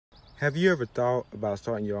Have you ever thought about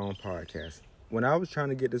starting your own podcast? When I was trying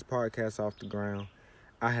to get this podcast off the ground,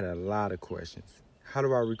 I had a lot of questions. How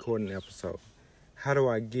do I record an episode? How do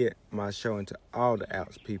I get my show into all the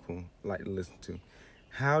apps people like to listen to?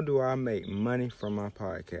 How do I make money from my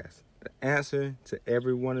podcast? The answer to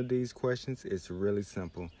every one of these questions is really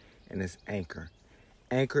simple, and it's Anchor.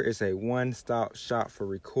 Anchor is a one-stop shop for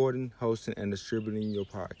recording, hosting, and distributing your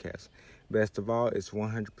podcast. Best of all, it's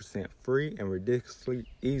 100% free and ridiculously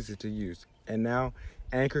easy to use. And now,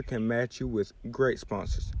 Anchor can match you with great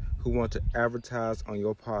sponsors who want to advertise on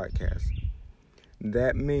your podcast.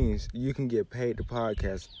 That means you can get paid to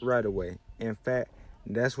podcast right away. In fact,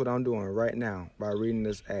 that's what I'm doing right now by reading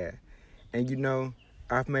this ad. And you know,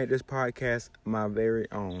 I've made this podcast my very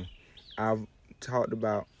own. I've talked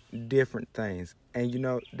about different things. And you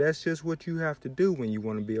know, that's just what you have to do when you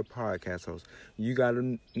want to be a podcast host. You got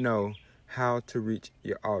to know how to reach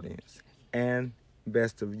your audience. And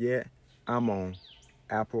best of yet, I'm on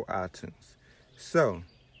Apple iTunes. So,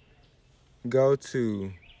 go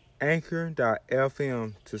to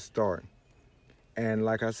anchor.fm to start. And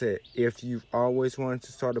like I said, if you've always wanted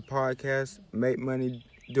to start a podcast, make money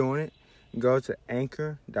doing it, go to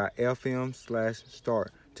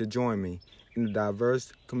anchor.fm/start to join me in the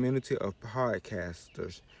diverse community of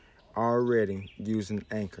podcasters already using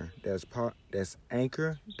Anchor. That's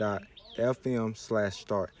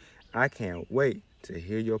anchor.fm/start. I can't wait to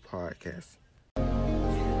hear your podcast.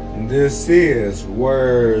 This is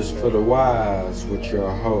Words for the Wise with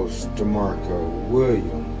your host, Demarco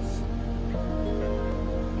Williams.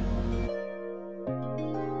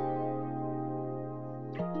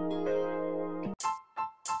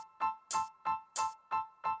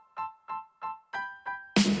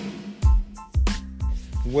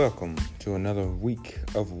 Welcome to another week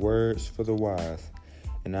of Words for the Wise,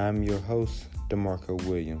 and I'm your host, Demarco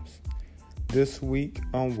Williams. This week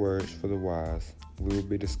on Words for the Wise, we will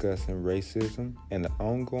be discussing racism and the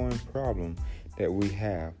ongoing problem that we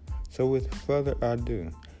have. So with further ado,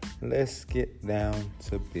 let's get down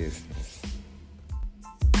to business.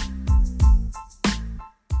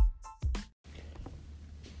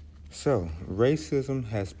 So, racism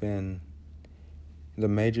has been the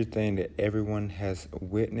major thing that everyone has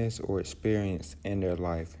witnessed or experienced in their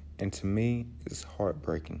life, and to me, it's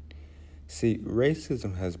heartbreaking. See,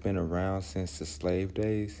 racism has been around since the slave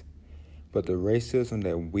days, but the racism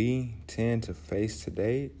that we tend to face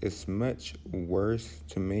today is much worse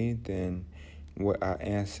to me than what our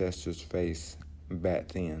ancestors faced back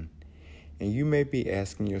then. And you may be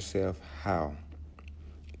asking yourself, how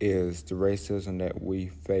is the racism that we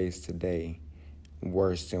face today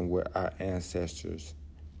worse than what our ancestors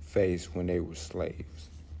faced when they were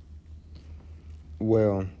slaves?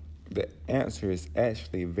 Well, the answer is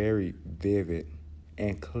actually very vivid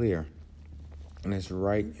and clear, and it's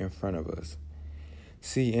right in front of us.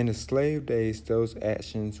 See, in the slave days, those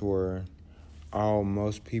actions were all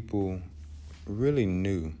most people really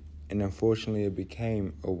knew, and unfortunately it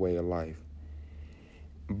became a way of life.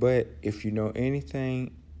 But if you know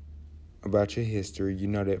anything about your history, you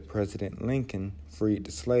know that President Lincoln freed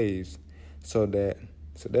the slaves, so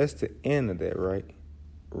that's the end of that, right?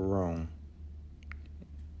 Wrong.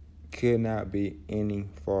 Could not be any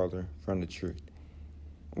farther from the truth.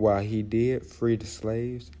 While he did free the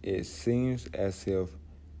slaves, it seems as if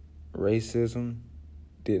racism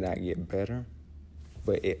did not get better,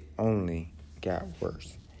 but it only got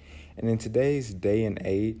worse. And in today's day and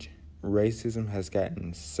age, racism has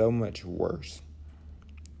gotten so much worse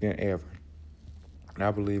than ever. And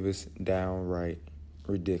I believe it's downright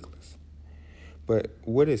ridiculous. But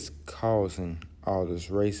what is causing all this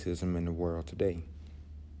racism in the world today?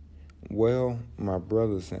 Well, my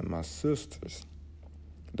brothers and my sisters,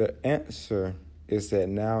 the answer is that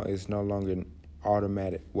now it's no longer an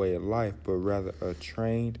automatic way of life, but rather a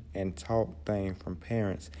trained and taught thing from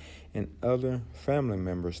parents and other family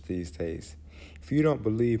members these days. If you don't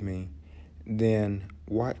believe me, then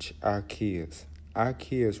watch our kids. Our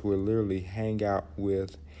kids will literally hang out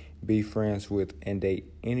with, be friends with, and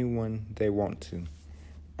date anyone they want to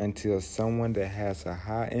until someone that has a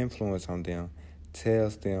high influence on them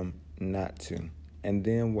tells them not to. And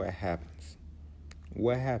then what happens?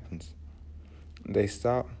 What happens? They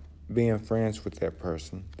stop being friends with that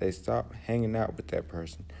person. They stop hanging out with that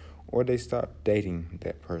person. Or they stop dating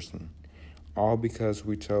that person. All because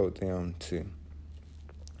we told them to.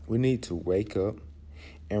 We need to wake up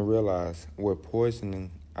and realize we're poisoning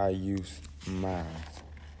our youth's minds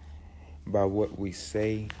by what we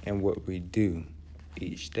say and what we do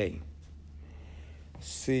each day.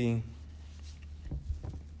 See,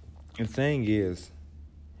 the thing is,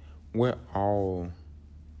 we're all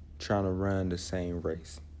trying to run the same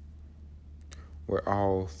race. We're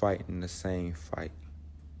all fighting the same fight.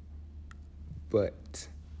 But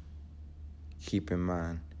keep in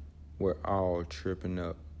mind, we're all tripping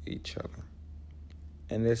up each other.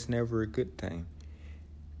 And that's never a good thing.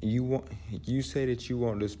 You say that you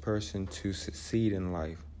want this person to succeed in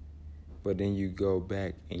life, but then you go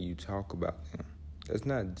back and you talk about them. That's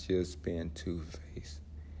not just being two-faced,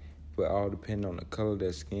 but all depending on the color of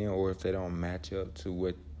their skin or if they don't match up to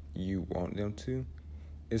what you want them to.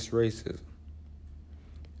 It's racism.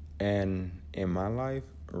 And in my life,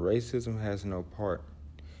 racism has no part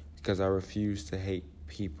because I refuse to hate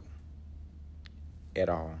people at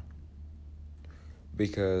all.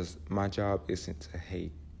 Because my job isn't to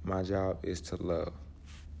hate. My job is to love.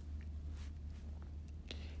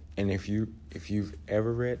 And if you've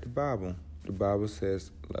ever read the Bible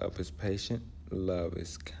says love is patient, love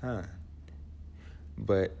is kind.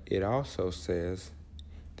 But it also says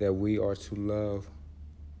that we are to love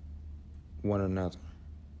one another.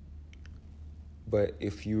 But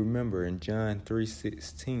if you remember in John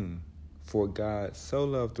 3:16, for God so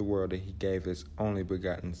loved the world that he gave his only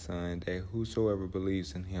begotten Son, that whosoever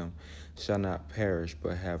believes in him shall not perish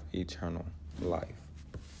but have eternal life.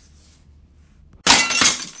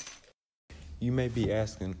 You may be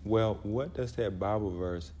asking, well, what does that Bible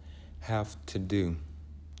verse have to do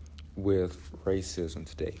with racism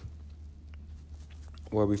today?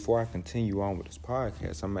 Well, before I continue on with this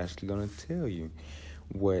podcast, I'm actually going to tell you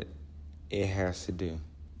what it has to do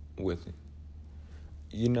with it.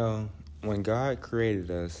 You know, when God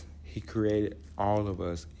created us, he created all of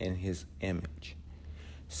us in his image.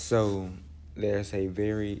 So there's a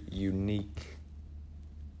very unique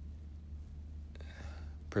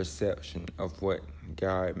perception of what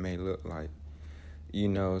God may look like. You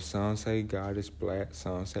know, some say God is black,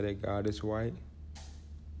 some say that God is white.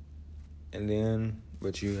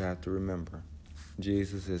 But you have to remember,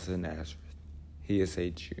 Jesus is a Nazareth. He is a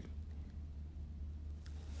Jew.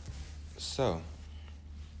 So,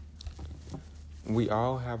 we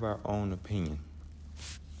all have our own opinion.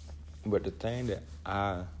 But the thing that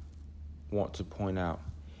I want to point out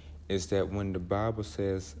is that when the Bible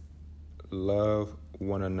says, love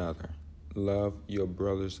one another, love your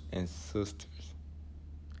brothers and sisters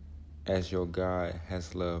as your God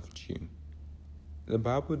has loved you. The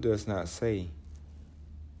Bible does not say,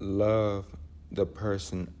 love the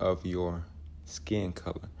person of your skin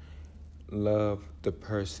color. Love the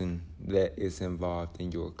person that is involved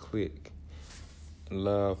in your clique.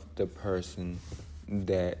 Love the person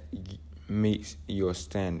that meets your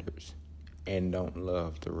standards and don't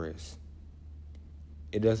love the rest.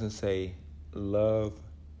 It doesn't say love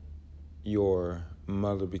your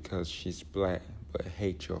mother because she's black, but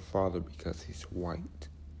hate your father because he's white.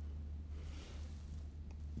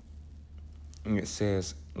 And it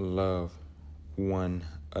says love one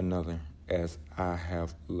another as I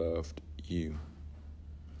have loved you.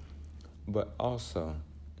 But also,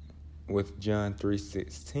 with John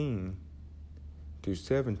 3:16 through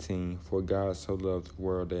 17, for God so loved the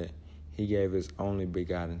world that he gave his only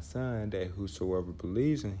begotten Son, that whosoever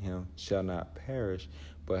believes in him shall not perish,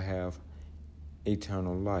 but have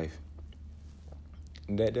eternal life.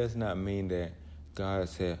 That does not mean that God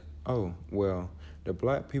said, oh, well, the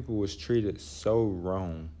black people was treated so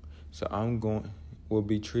wrong, will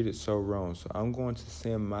be treated so wrong, so I'm going to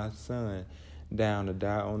send my Son down to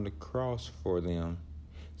die on the cross for them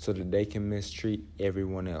so that they can mistreat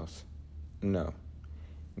everyone else. No.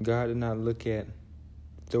 God did not look at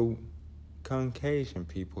the Caucasian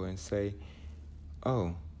people and say,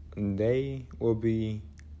 oh, they will be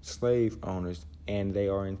slave owners and they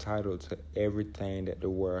are entitled to everything that the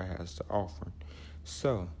world has to offer.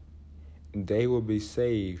 So, they will be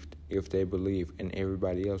saved if they believe, and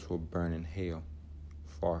everybody else will burn in hell.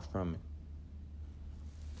 Far from it.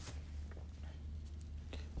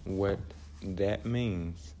 What that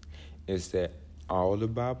means is that all the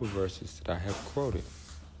Bible verses that I have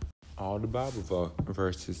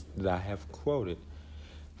quoted,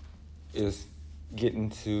 is getting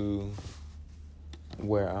to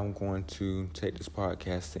where I'm going to take this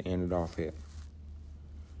podcast to end it off at.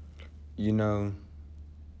 You know,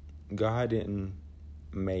 God didn't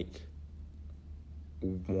make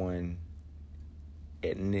one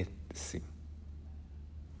ethnicity.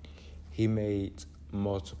 He made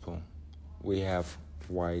multiple. We have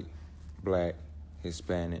white, black,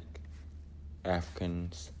 Hispanic,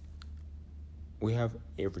 Africans. We have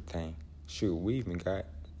everything. Shoot, we even got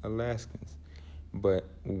Alaskans. But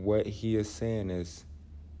what he is saying is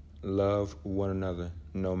love one another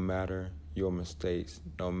no matter your mistakes,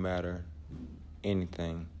 no matter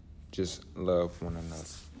anything. Just love one another.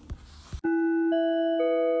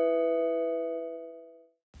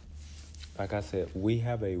 like I said, we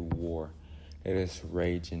have a war that is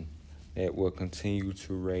raging, that will continue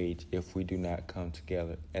to rage if we do not come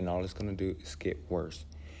together. And all it's going to do is get worse.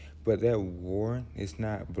 But that war is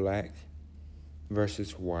not black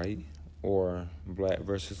versus white, or black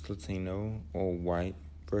versus Latino, or white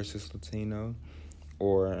versus Latino,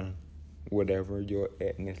 or whatever your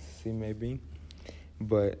ethnicity may be.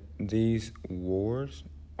 But these wars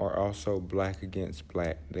are also black against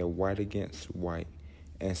black. They're white against white,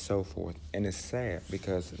 and so forth. And it's sad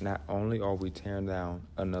because not only are we tearing down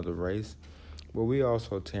another race, but we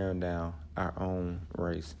also tearing down our own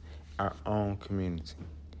race, our own community,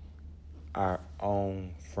 our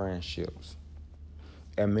own friendships.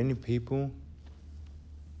 And many people,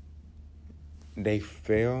 they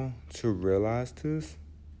fail to realize this.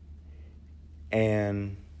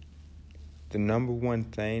 And the number one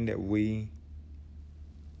thing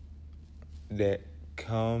that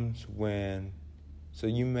comes when, so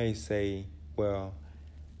you may say, well,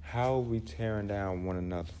 how are we tearing down one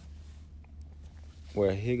another?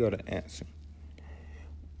 Well, here go the answer.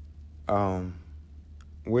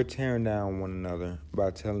 We're tearing down one another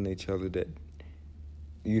by telling each other that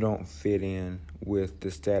you don't fit in with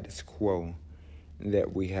the status quo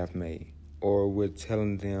that we have made. Or we're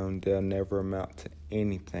telling them they'll never amount to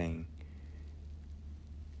anything.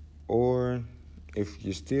 Or if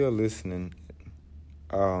you're still listening,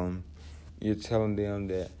 you're telling them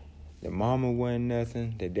that their mama wasn't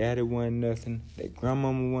nothing, their daddy wasn't nothing, their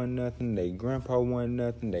grandmama wasn't nothing, their grandpa wasn't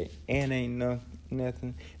nothing, their aunt ain't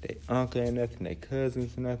nothing, their uncle ain't nothing, their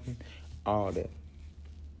cousins nothing, all that.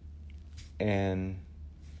 And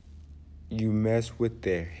you mess with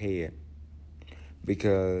their head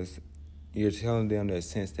because you're telling them that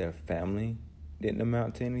since their family didn't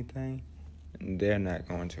amount to anything, they're not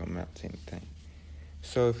going to amount to anything.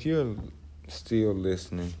 So if you're still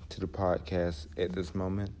listening to the podcast at this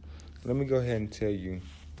moment, let me go ahead and tell you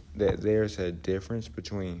that there's a difference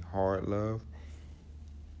between hard love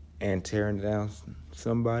and tearing down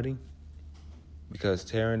somebody. Because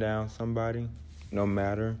tearing down somebody, no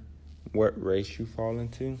matter what race you fall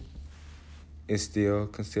into, is still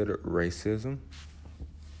considered racism.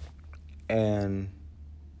 And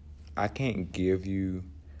I can't give you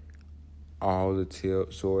all the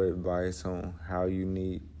tips or advice on how you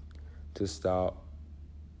need to stop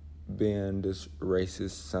being this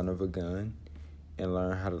racist son of a gun and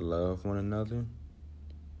learn how to love one another.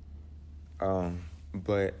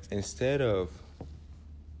 But instead of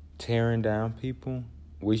tearing down people,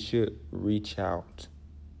 we should reach out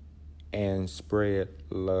and spread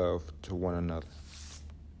love to one another.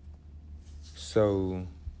 So,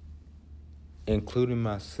 including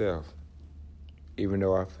myself, even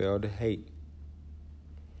though I fail to hate,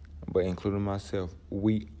 but including myself,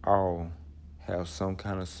 we all have some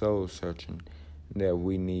kind of soul searching that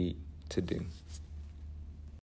we need to do.